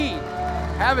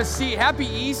Have a seat. Happy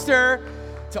Easter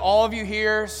to all of you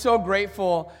here. So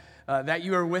grateful that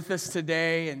you are with us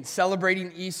today and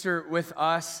celebrating Easter with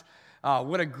us.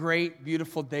 What a great,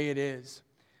 beautiful day it is.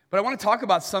 But I want to talk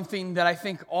about something that I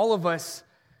think all of us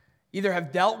either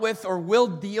have dealt with or will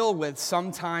deal with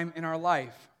sometime in our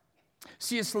life.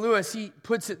 C.S. Lewis, he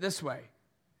puts it this way.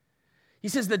 He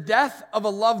says, the death of a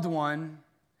loved one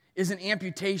is an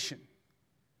amputation.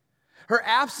 Her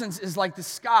absence is like the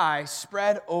sky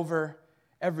spread over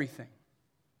everything.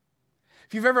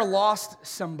 If you've ever lost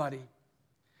somebody,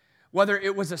 whether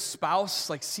it was a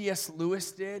spouse like C.S.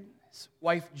 Lewis did, his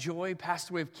wife Joy passed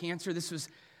away of cancer, this was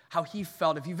how he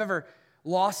felt. If you've ever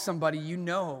lost somebody, you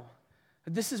know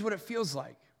that this is what it feels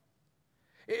like.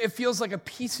 It feels like a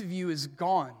piece of you is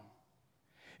gone.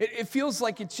 It feels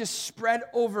like it's just spread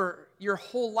over your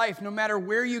whole life, no matter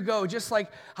where you go, just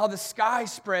like how the sky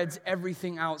spreads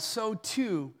everything out, so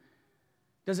too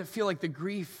does it feel like the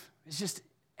grief is just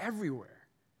everywhere.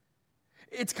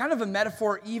 It's kind of a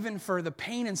metaphor even for the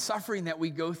pain and suffering that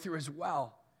we go through as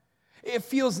well. It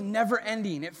feels never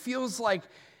ending. It feels like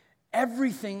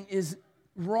everything is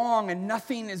wrong and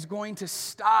nothing is going to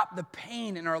stop the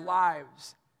pain in our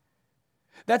lives.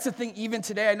 That's the thing, even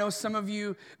today, I know some of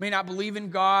you may not believe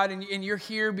in God and you're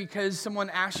here because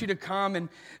someone asked you to come, and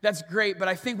that's great, but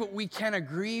I think what we can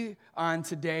agree on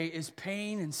today is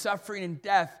pain and suffering and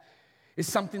death is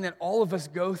something that all of us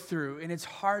go through, and it's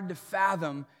hard to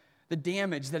fathom the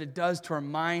damage that it does to our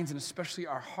minds and especially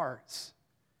our hearts.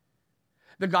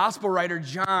 The gospel writer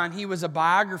John, he was a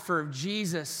biographer of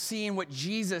Jesus, seeing what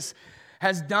Jesus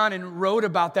has done and wrote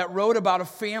about a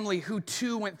family who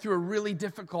too went through a really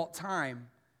difficult time.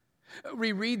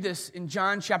 We read this in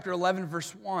John chapter 11,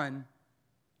 verse 1.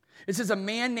 It says, a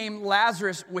man named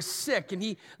Lazarus was sick, and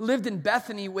he lived in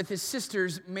Bethany with his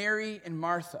sisters Mary and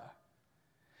Martha.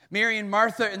 Mary and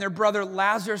Martha and their brother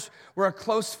Lazarus were a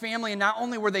close family, and not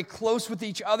only were they close with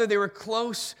each other, they were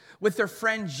close with their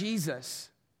friend Jesus.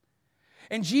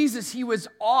 And Jesus, he was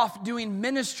off doing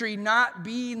ministry, not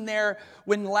being there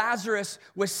when Lazarus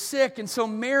was sick. And so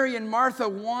Mary and Martha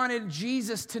wanted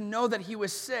Jesus to know that he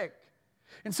was sick.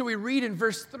 And so we read in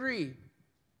verse 3.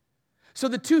 So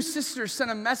the two sisters sent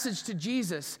a message to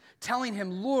Jesus telling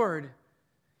him, Lord,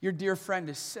 your dear friend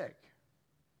is sick.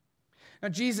 Now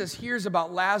Jesus hears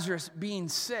about Lazarus being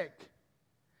sick,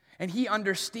 and he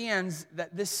understands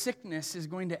that this sickness is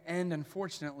going to end,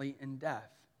 unfortunately, in death.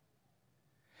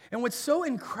 And what's so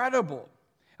incredible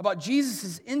about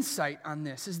Jesus' insight on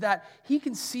this is that he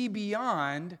can see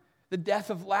beyond the death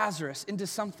of Lazarus into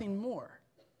something more.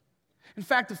 In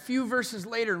fact, a few verses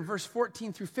later, in verse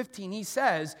 14 through 15, he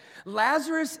says,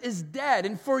 Lazarus is dead,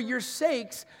 and for your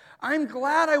sakes, I'm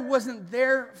glad I wasn't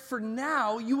there, for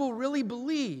now you will really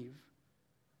believe.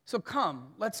 So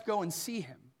come, let's go and see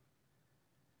him.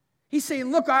 He's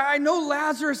saying, look, I know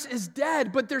Lazarus is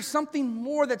dead, but there's something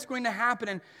more that's going to happen.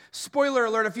 And spoiler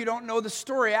alert, if you don't know the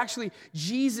story, actually,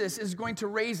 Jesus is going to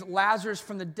raise Lazarus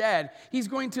from the dead. He's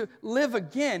going to live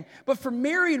again. But for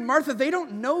Mary and Martha, they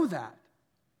don't know that.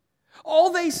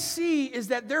 All they see is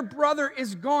that their brother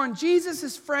is gone.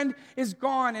 Jesus' friend is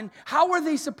gone. And how are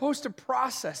they supposed to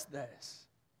process this?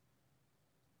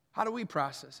 How do we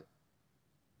process it?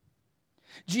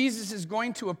 Jesus is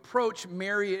going to approach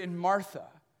Mary and Martha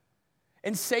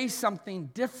and say something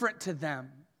different to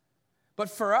them. But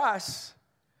for us,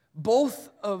 both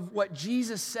of what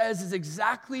Jesus says is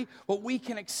exactly what we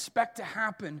can expect to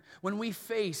happen when we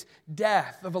face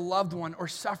death of a loved one or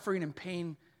suffering and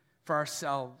pain for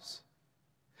ourselves.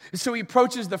 So he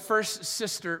approaches the first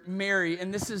sister, Mary,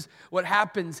 and this is what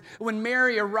happens. When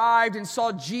Mary arrived and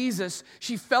saw Jesus,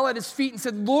 she fell at his feet and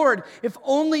said, Lord, if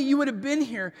only you would have been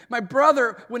here, my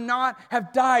brother would not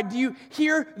have died. Do you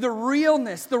hear the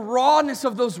realness, the rawness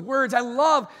of those words? I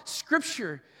love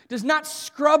Scripture. Does not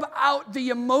scrub out the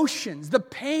emotions, the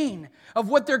pain of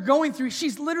what they're going through.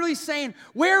 She's literally saying,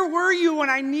 where were you when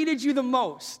I needed you the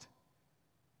most?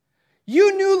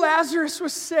 You knew Lazarus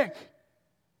was sick.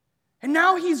 And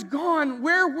now he's gone.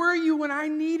 Where were you when I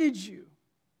needed you?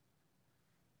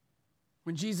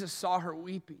 When Jesus saw her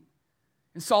weeping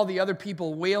and saw the other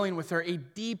people wailing with her, a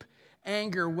deep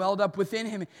anger welled up within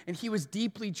him, and he was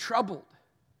deeply troubled.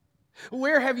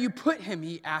 Where have you put him?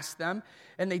 He asked them.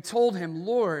 And they told him,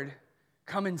 Lord,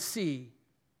 come and see.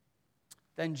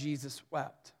 Then Jesus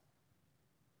wept.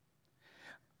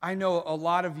 I know a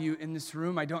lot of you in this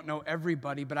room, I don't know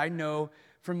everybody, but I know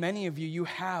for many of you, you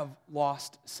have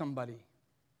lost somebody.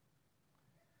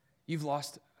 You've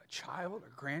lost a child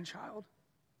or grandchild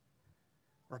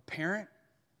or a parent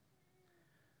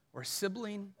or a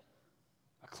sibling,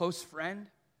 a close friend.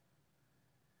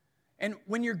 And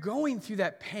when you're going through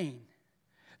that pain,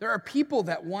 There are people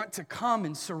that want to come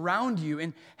and surround you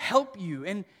and help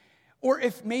you. Or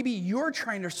if maybe you're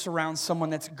trying to surround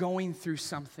someone that's going through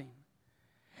something.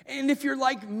 And if you're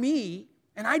like me,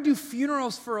 and I do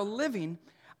funerals for a living,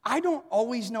 I don't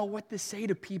always know what to say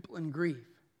to people in grief.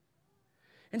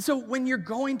 And so when you're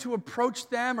going to approach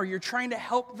them or you're trying to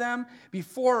help them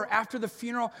before or after the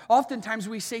funeral, oftentimes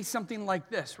we say something like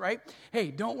this, right?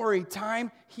 Hey, don't worry,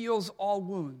 time heals all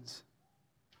wounds.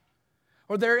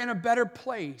 Or they're in a better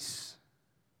place.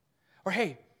 Or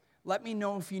hey, let me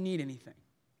know if you need anything.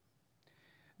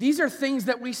 These are things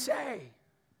that we say.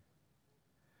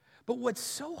 But what's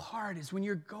so hard is when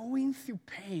you're going through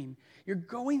pain, you're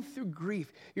going through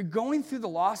grief, you're going through the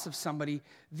loss of somebody,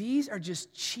 these are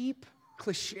just cheap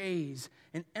cliches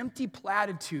and empty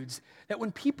platitudes that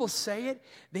when people say it,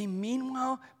 they mean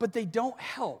well, but they don't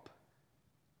help.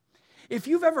 If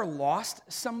you've ever lost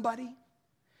somebody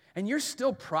and you're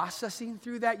still processing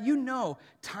through that, you know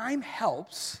time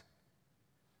helps,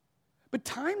 but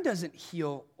time doesn't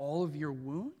heal all of your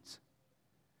wounds.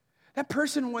 That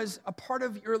person was a part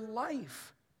of your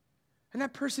life, and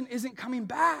that person isn't coming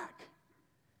back.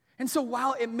 And so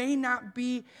while it may not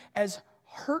be as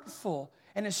hurtful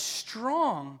and as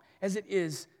strong as it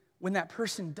is when that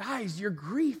person dies, your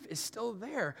grief is still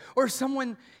there. Or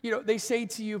someone, they say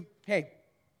to you, hey,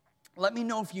 let me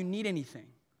know if you need anything.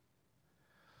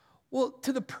 Well,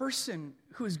 to the person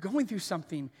who is going through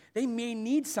something, they may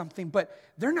need something, but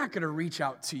they're not going to reach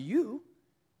out to you.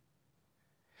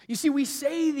 You see, we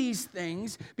say these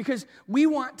things because we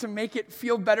want to make it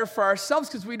feel better for ourselves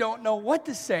because we don't know what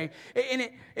to say. And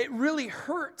it really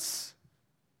hurts.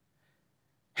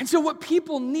 And so what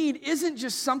people need isn't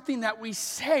just something that we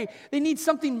say. They need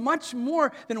something much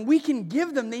more than we can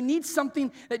give them. They need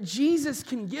something that Jesus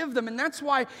can give them. And that's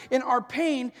why in our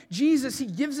pain, Jesus, he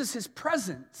gives us his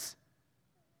presence.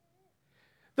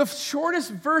 The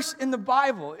shortest verse in the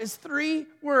Bible is 3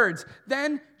 words.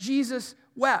 Then Jesus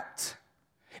wept.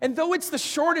 And though it's the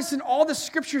shortest in all the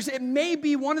scriptures, it may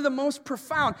be one of the most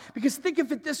profound. Because think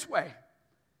of it this way.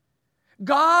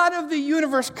 God of the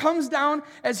universe comes down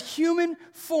as human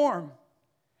form.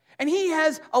 And he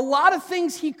has a lot of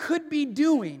things he could be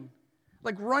doing,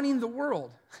 like running the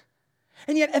world.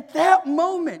 And yet at that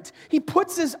moment, he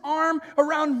puts his arm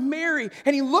around Mary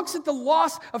and he looks at the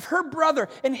loss of her brother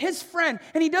and his friend.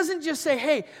 And he doesn't just say,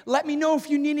 hey, let me know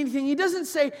if you need anything. He doesn't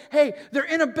say, hey, they're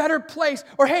in a better place.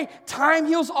 Or hey, time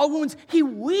heals all wounds. He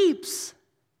weeps.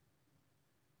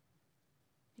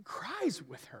 He cries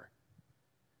with her.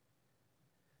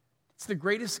 It's the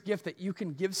greatest gift that you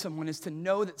can give someone is to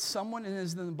know that someone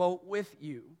is in the boat with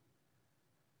you.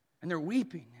 And they're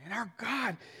weeping. And our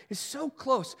God is so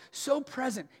close, so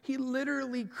present. He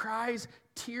literally cries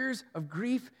tears of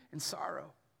grief and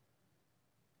sorrow.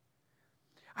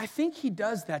 I think he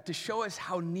does that to show us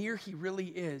how near he really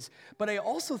is. But I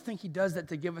also think he does that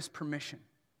to give us permission.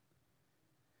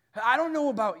 I don't know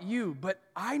about you, but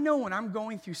I know when I'm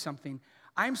going through something,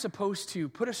 I'm supposed to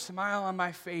put a smile on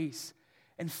my face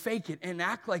and fake it and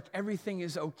act like everything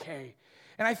is okay.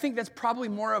 And I think that's probably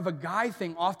more of a guy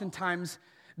thing oftentimes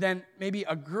than maybe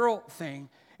a girl thing.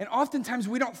 And oftentimes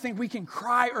we don't think we can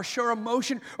cry or show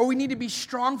emotion or we need to be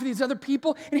strong for these other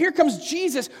people. And here comes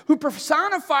Jesus who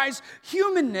personifies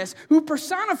humanness, who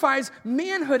personifies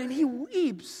manhood, and he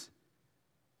weeps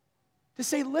to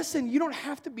say, listen, you don't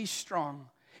have to be strong.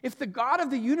 If the God of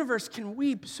the universe can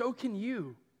weep, so can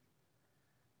you.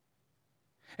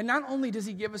 And not only does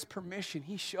he give us permission,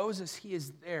 he shows us he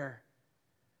is there.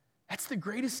 That's the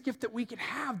greatest gift that we can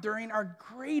have during our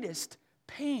greatest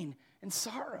pain and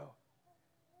sorrow.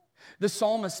 The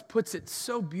psalmist puts it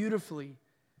so beautifully.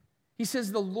 He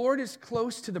says, the Lord is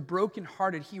close to the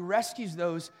brokenhearted. He rescues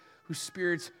those whose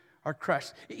spirits are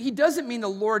crushed. He doesn't mean the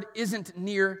Lord isn't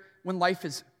near when life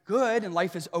is good and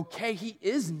life is okay. He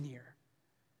is near.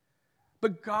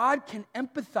 But God can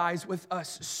empathize with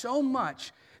us so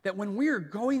much that when we're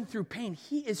going through pain,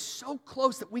 he is so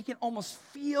close that we can almost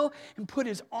feel and put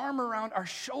his arm around our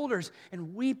shoulders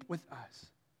and weep with us.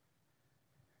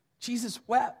 Jesus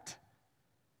wept,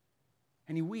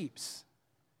 and he weeps.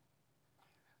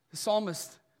 The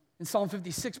psalmist in Psalm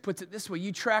 56 puts it this way: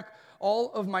 you track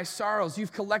all of my sorrows.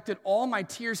 You've collected all my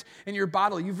tears in your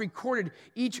bottle. You've recorded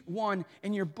each one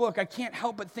in your book. I can't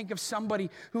help but think of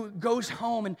somebody who goes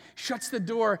home and shuts the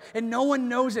door, and no one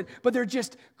knows it, but they're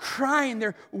just crying.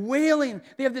 They're wailing.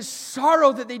 They have this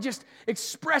sorrow that they just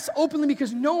express openly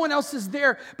because no one else is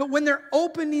there. But when they're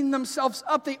opening themselves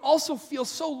up, they also feel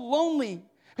so lonely,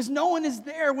 because no one is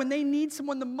there when they need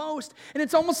someone the most. And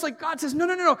it's almost like God says,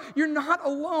 no, you're not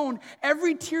alone.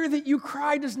 Every tear that you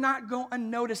cry does not go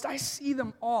unnoticed. I see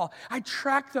them all. I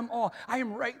track them all. I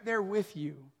am right there with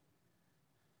you.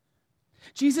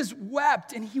 Jesus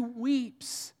wept and he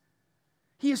weeps.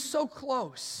 He is so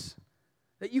close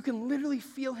that you can literally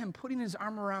feel him putting his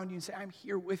arm around you and say, I'm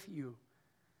here with you.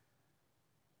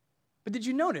 But did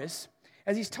you notice,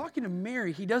 as he's talking to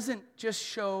Mary, he doesn't just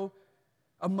show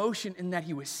emotion in that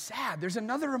he was sad. There's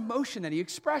another emotion that he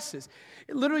expresses.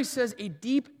 It literally says a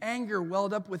deep anger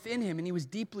welled up within him and he was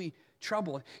deeply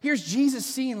troubled. Here's Jesus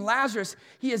seeing Lazarus.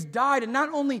 He has died, and not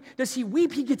only does he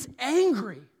weep, he gets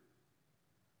angry.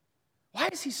 Why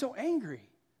is he so angry?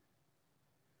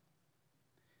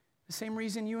 The same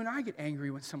reason you and I get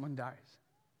angry when someone dies.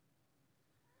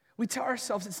 We tell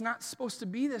ourselves it's not supposed to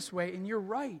be this way, and you're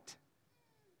right.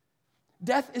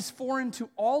 Death is foreign to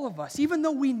all of us, even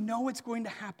though we know it's going to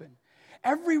happen.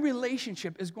 Every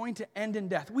relationship is going to end in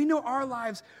death. We know our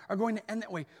lives are going to end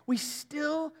that way. We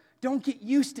still don't get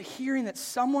used to hearing that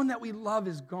someone that we love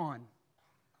is gone.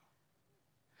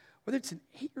 Whether it's an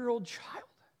 8-year-old child,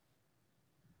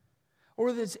 or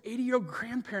whether it's an 80-year-old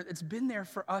grandparent that's been there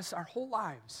for us our whole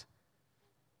lives.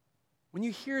 When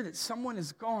you hear that someone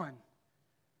is gone,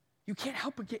 you can't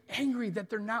help but get angry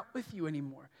that they're not with you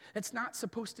anymore. It's not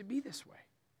supposed to be this way.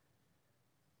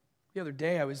 The other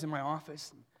day, I was in my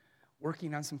office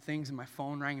working on some things, and my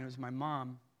phone rang, and it was my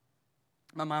mom.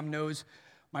 My mom knows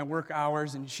my work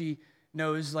hours, and she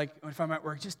knows, like, if I'm at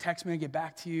work, just text me and get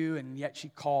back to you, and yet she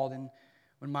called, and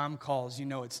when mom calls, you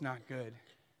know it's not good.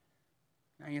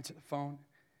 I answered the phone.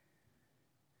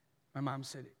 My mom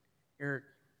said, Eric,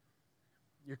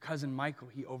 your cousin Michael,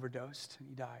 he overdosed, and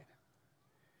he died.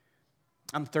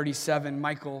 I'm 37.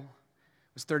 Michael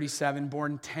was 37,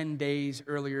 born 10 days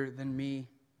earlier than me.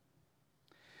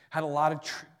 Had a lot of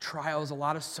trials, a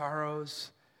lot of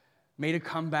sorrows, made a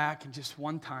comeback in just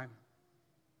one time.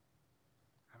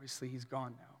 Obviously, he's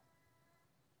gone now.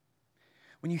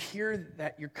 When you hear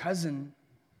that your cousin,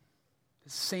 the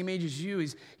same age as you,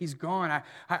 he's gone,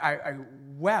 I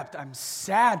wept, I'm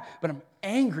sad, but I'm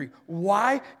angry.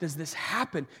 Why does this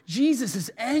happen? Jesus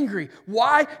is angry.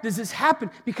 Why does this happen?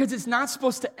 Because it's not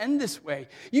supposed to end this way.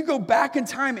 You go back in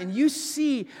time and you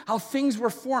see how things were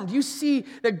formed. You see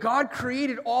that God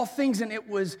created all things and it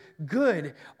was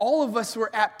good. All of us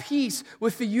were at peace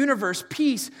with the universe,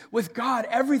 peace with God.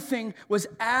 Everything was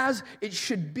as it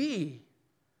should be.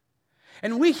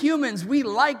 And we humans, we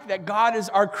like that God is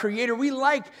our creator. We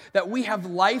like that we have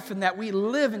life and that we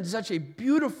live in such a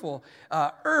beautiful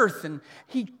earth. And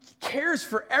he cares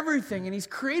for everything and he's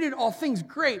created all things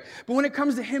great. But when it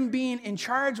comes to him being in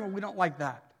charge, well, we don't like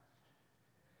that.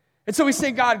 And so we say,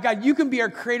 God, you can be our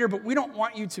creator, but we don't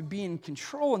want you to be in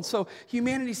control. And so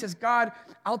humanity says, God,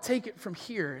 I'll take it from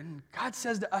here. And God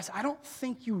says to us, I don't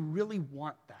think you really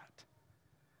want that.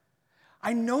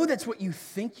 I know that's what you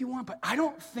think you want, but I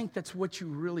don't think that's what you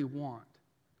really want.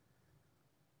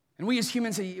 And we as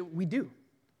humans say, we do,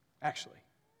 actually.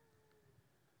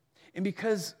 And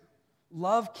because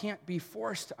love can't be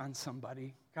forced on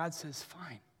somebody, God says,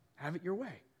 fine, have it your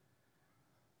way.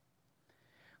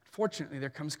 Unfortunately, there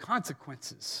comes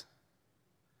consequences.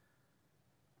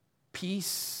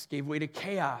 Peace gave way to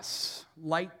chaos.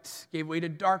 Light gave way to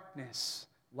darkness.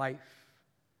 Life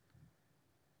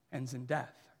ends in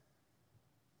death.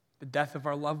 The death of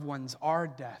our loved ones, our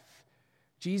death.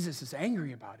 Jesus is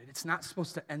angry about it. It's not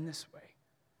supposed to end this way.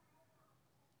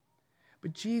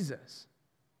 But Jesus,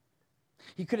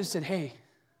 he could have said, hey,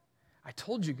 I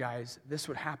told you guys this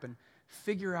would happen.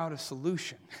 Figure out a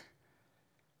solution.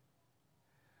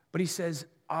 But he says,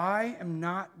 I am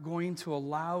not going to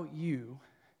allow you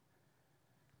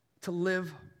to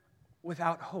live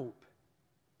without hope.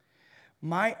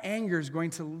 My anger is going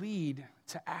to lead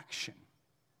to action.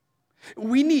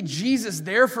 We need Jesus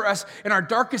there for us in our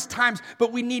darkest times,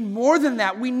 but we need more than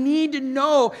that. We need to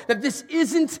know that this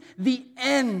isn't the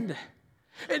end.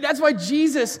 And that's why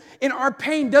Jesus, in our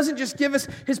pain, doesn't just give us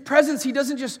his presence. He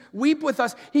doesn't just weep with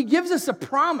us. He gives us a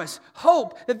promise,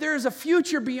 hope, that there is a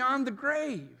future beyond the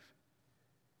grave.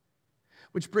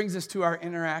 Which brings us to our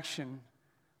interaction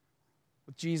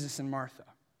with Jesus and Martha,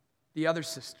 the other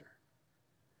sister.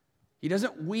 He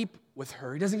doesn't weep with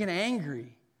her. He doesn't get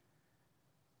angry.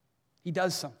 He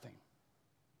does something.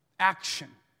 Action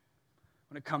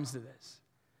when it comes to this.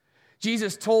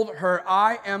 Jesus told her,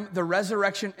 I am the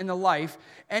resurrection and the life.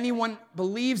 Anyone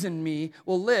believes in me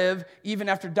will live even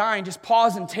after dying. Just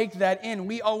pause and take that in.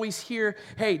 We always hear,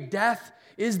 hey, death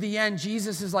is the end.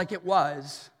 Jesus is like it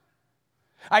was.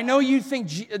 I know you think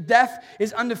death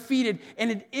is undefeated, and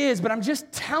it is, but I'm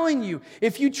just telling you,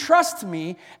 if you trust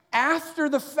me, after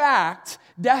the fact,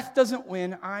 death doesn't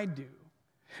win, I do.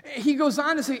 He goes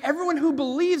on to say, everyone who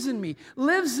believes in me,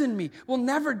 lives in me, will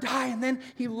never die. And then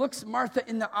he looks Martha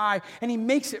in the eye and he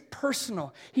makes it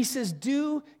personal. He says,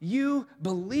 do you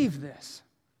believe this?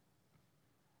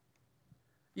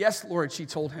 Yes, Lord, she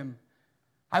told him.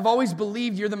 I've always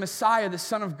believed you're the Messiah, the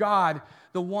Son of God,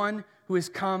 the one who has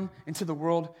come into the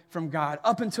world from God.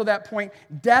 Up until that point,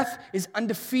 death is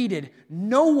undefeated.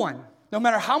 No one, no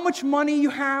matter how much money you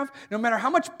have, no matter how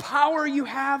much power you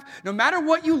have, no matter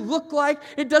what you look like,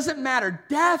 it doesn't matter.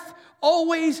 Death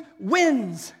always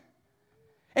wins.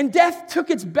 And death took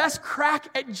its best crack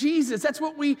at Jesus. That's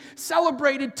what we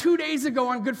celebrated 2 days ago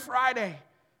on Good Friday.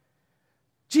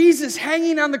 Jesus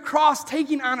hanging on the cross,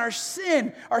 taking on our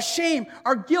sin, our shame,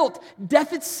 our guilt,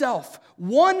 death itself,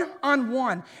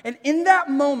 one-on-one. And in that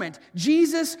moment,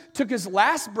 Jesus took his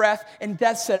last breath and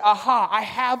death said, aha, I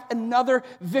have another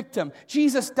victim.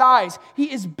 Jesus dies.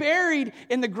 He is buried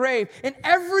in the grave. And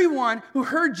everyone who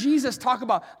heard Jesus talk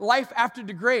about life after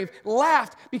the grave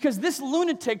laughed because this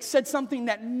lunatic said something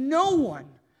that no one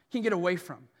can get away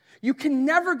from. You can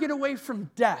never get away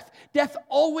from death. Death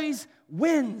always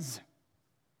wins.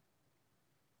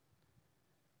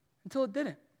 Until it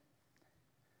didn't.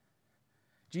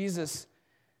 Jesus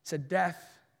said death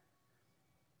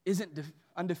isn't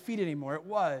undefeated anymore. It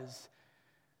was.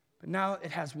 But now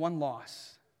it has one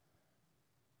loss.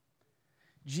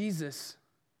 Jesus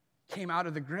came out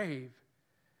of the grave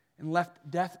and left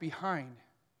death behind,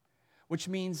 which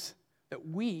means that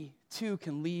we too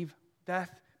can leave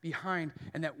death behind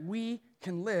and that we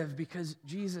can live because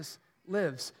Jesus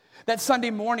lives. That Sunday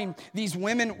morning, these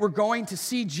women were going to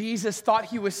see Jesus, thought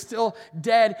he was still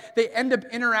dead. They end up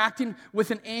interacting with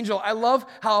an angel. I love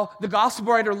how the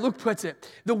gospel writer Luke puts it.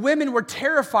 The women were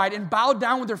terrified and bowed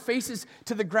down with their faces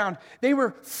to the ground. They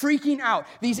were freaking out.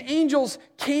 These angels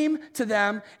came to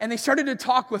them and they started to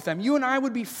talk with them. You and I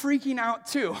would be freaking out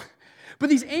too. But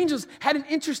these angels had an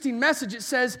interesting message. It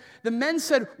says, the men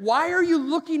said, why are you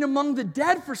looking among the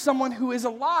dead for someone who is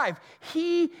alive?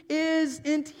 He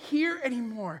isn't here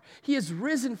anymore. He has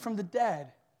risen from the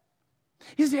dead.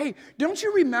 He said, hey, don't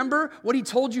you remember what he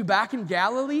told you back in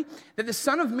Galilee? That the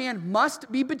Son of Man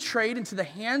must be betrayed into the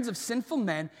hands of sinful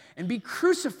men and be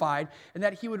crucified, and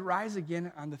that he would rise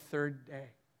again on the third day.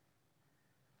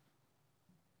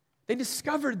 They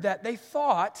discovered that they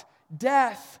thought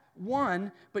death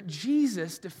won, but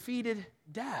Jesus defeated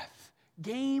death.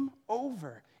 Game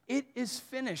over. It is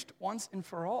finished once and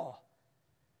for all.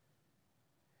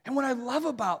 And what I love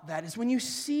about that is when you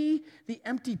see the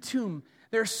empty tomb,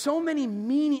 there's so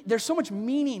much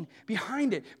meaning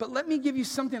behind it. But let me give you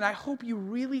something I hope you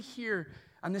really hear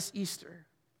on this Easter.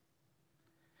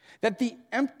 That the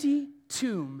empty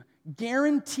tomb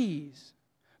guarantees,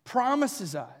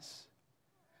 promises us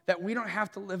that we don't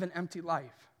have to live an empty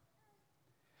life.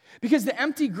 Because the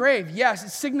empty grave, yes, it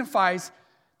signifies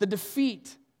the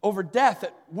defeat over death,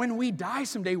 that when we die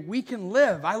someday, we can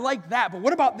live. I like that. But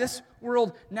what about this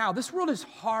world now? This world is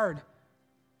hard.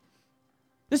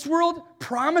 This world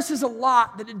promises a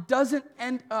lot that it doesn't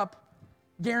end up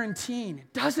guaranteeing.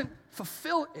 It doesn't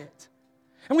fulfill it.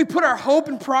 And we put our hope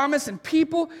and promise in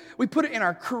people. We put it in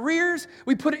our careers.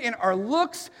 We put it in our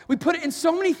looks. We put it in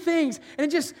so many things. And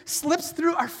it just slips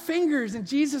through our fingers. And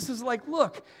Jesus is like,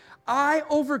 look, I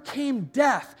overcame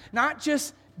death, not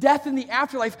just death in the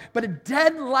afterlife, but a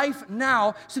dead life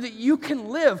now so that you can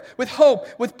live with hope,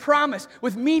 with promise,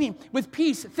 with meaning, with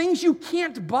peace. Things you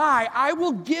can't buy, I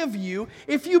will give you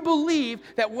if you believe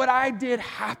that what I did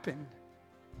happened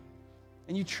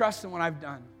and you trust in what I've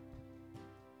done.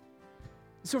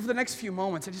 So for the next few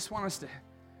moments, I just want us to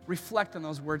reflect on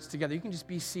those words together. You can just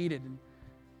be seated and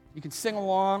you can sing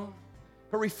along,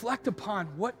 but reflect upon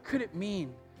what could it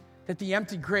mean that the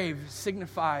empty grave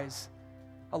signifies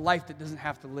a life that doesn't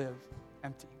have to live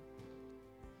empty.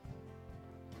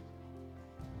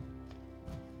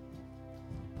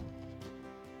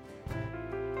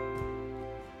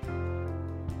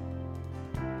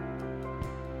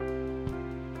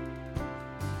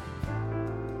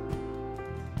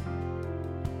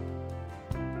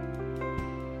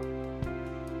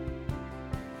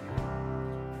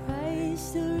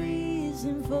 Christ, the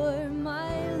reason for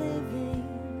my living,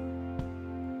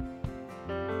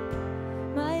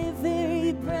 my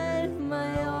very breath,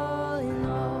 my all in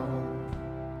all.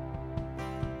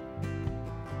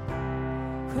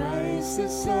 Christ, the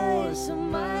source of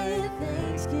my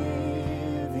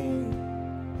thanksgiving,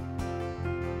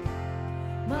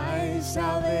 my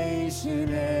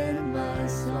salvation and my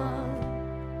song.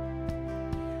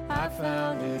 I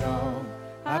found it all.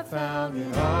 I found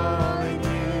it all in you.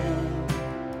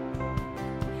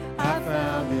 I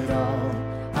found it all.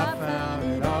 I found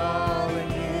it all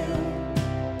in you.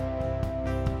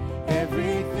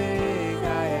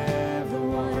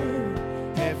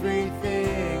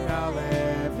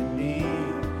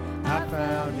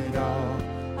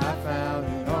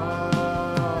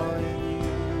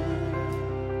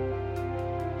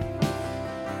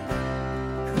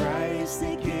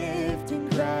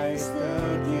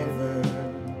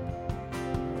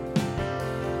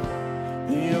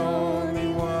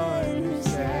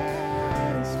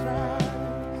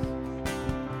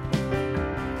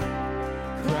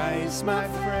 Jesus, my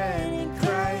friend, in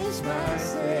Christ, my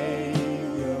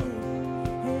Savior.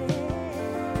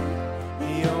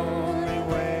 The only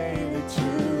way, the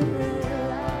truth, and the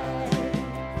life.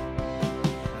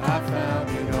 I found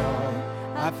it all.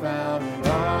 I found it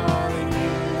all in you.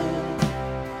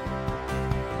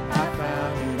 I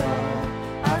found it all.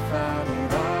 I found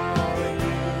it all in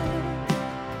you.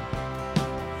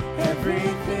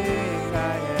 Everything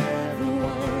I ever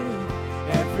wanted,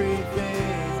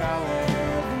 everything I'll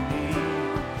ever need.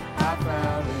 I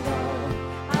found it all.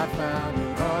 I found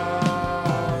it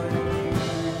all in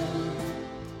you.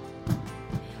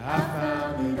 I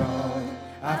found it all.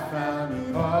 I found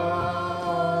it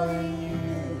all in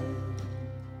you.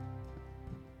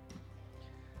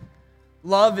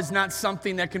 Love is not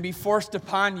something that can be forced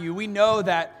upon you. We know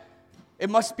that it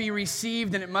must be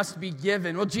received and it must be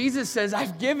given. Well, Jesus says,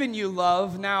 I've given you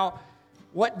love. Now,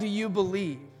 what do you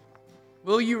believe?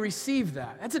 Will you receive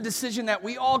that? That's a decision that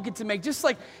we all get to make. Just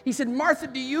like he said, Martha,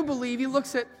 do you believe? He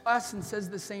looks at us and says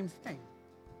the same thing.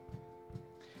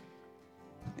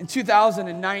 In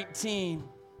 2019,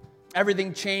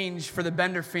 everything changed for the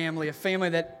Bender family, a family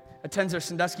that attends our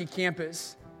Sandusky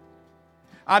campus.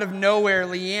 Out of nowhere,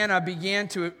 Leanna began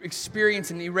to experience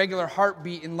an irregular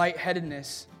heartbeat and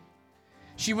lightheadedness.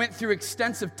 She went through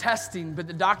extensive testing, but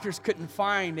the doctors couldn't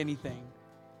find anything.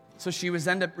 So she was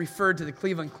ended up referred to the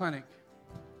Cleveland Clinic.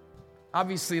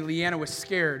 Obviously, Leanna was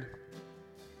scared.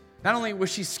 Not only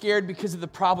was she scared because of the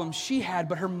problems she had,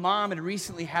 but her mom had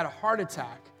recently had a heart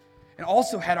attack and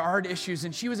also had heart issues,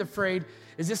 and she was afraid,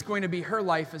 is this going to be her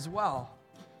life as well?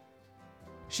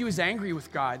 She was angry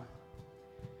with God.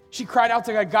 She cried out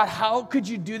to God, God, how could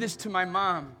you do this to my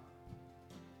mom?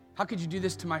 How could you do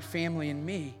this to my family and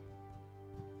me?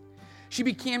 She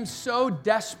became so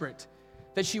desperate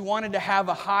that she wanted to have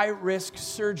a high-risk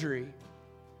surgery.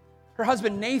 Her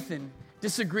husband, Nathan,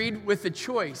 disagreed with the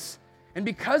choice, and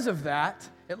because of that,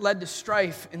 it led to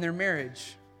strife in their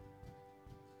marriage.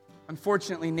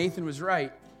 Unfortunately, Nathan was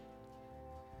right.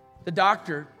 The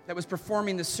doctor that was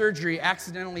performing the surgery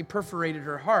accidentally perforated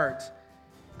her heart,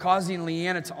 causing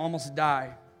Leanna to almost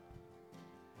die.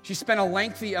 She spent a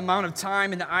lengthy amount of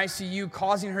time in the ICU,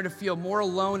 causing her to feel more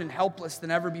alone and helpless than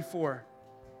ever before.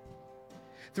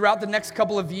 Throughout the next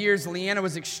couple of years, Leanna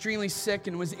was extremely sick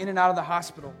and was in and out of the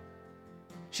hospital.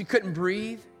 She couldn't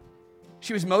breathe.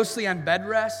 She was mostly on bed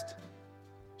rest.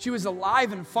 She was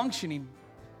alive and functioning,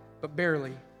 but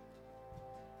barely.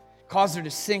 It caused her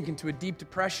to sink into a deep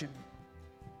depression.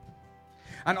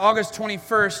 On August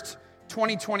 21st,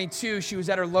 2022, she was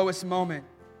at her lowest moment.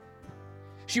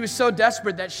 She was so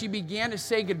desperate that she began to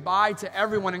say goodbye to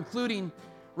everyone, including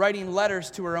writing letters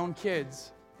to her own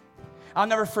kids. I'll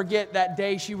never forget that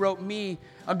day she wrote me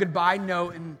a goodbye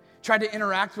note and tried to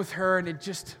interact with her, and it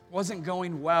just wasn't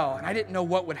going well, and I didn't know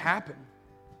what would happen.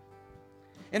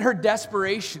 In her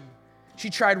desperation, she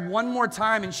tried one more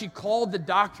time, and she called the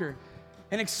doctor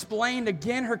and explained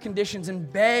again her conditions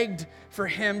and begged for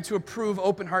him to approve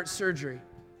open heart surgery.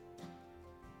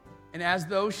 And as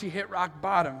though she hit rock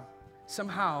bottom,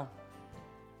 somehow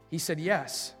he said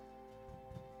yes.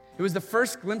 It was the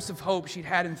first glimpse of hope she'd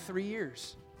had in 3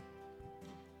 years.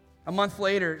 A month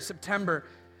later, September,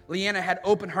 Leanna had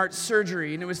open heart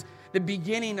surgery, and it was the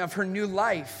beginning of her new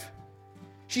life.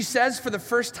 She says for the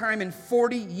first time in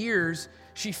 40 years,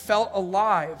 she felt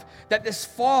alive, that this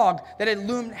fog that had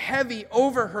loomed heavy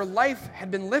over her life had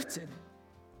been lifted.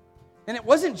 And it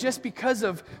wasn't just because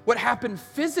of what happened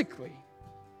physically.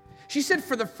 She said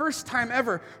for the first time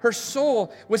ever, her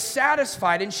soul was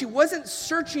satisfied, and she wasn't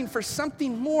searching for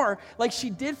something more like she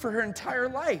did for her entire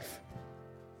life.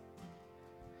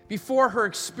 Before her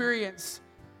experience,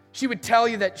 she would tell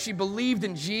you that she believed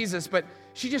in Jesus, but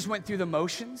she just went through the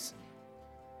motions.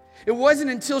 It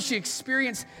wasn't until she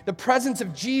experienced the presence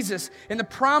of Jesus and the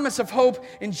promise of hope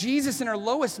in Jesus in her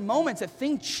lowest moments that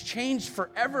things changed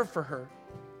forever for her.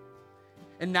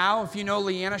 And now, if you know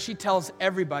Leanna, she tells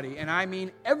everybody, and I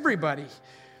mean everybody,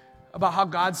 about how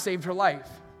God saved her life.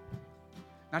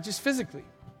 Not just physically,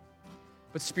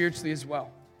 but spiritually as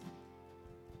well.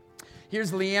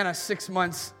 Here's Leanna 6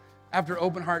 months after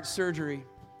open heart surgery.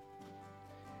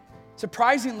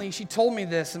 Surprisingly, she told me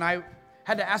this, and I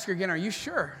had to ask her again, are you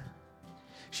sure?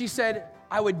 She said,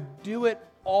 I would do it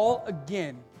all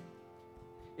again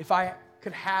if I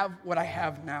could have what I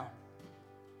have now.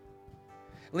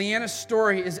 Leanna's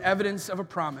story is evidence of a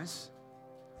promise.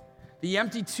 The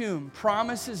empty tomb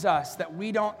promises us that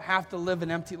we don't have to live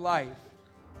an empty life.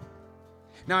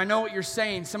 Now, I know what you're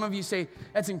saying. Some of you say,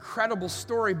 that's an incredible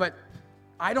story, but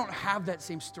I don't have that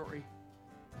same story.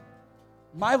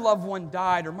 My loved one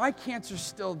died, or my cancer's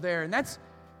still there, and that's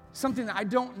something that I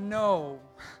don't know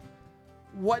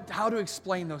how to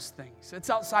explain those things. It's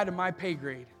outside of my pay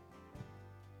grade.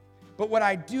 But what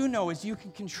I do know is you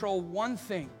can control one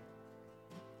thing,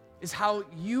 is how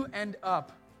you end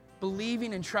up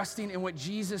believing and trusting in what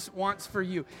Jesus wants for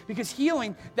you. Because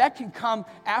healing, that can come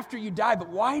after you die, but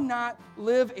why not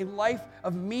live a life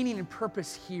of meaning and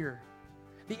purpose here?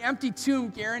 The empty tomb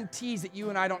guarantees that you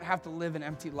and I don't have to live an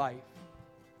empty life.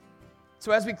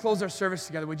 So as we close our service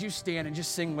together, would you stand and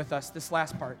just sing with us this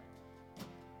last part?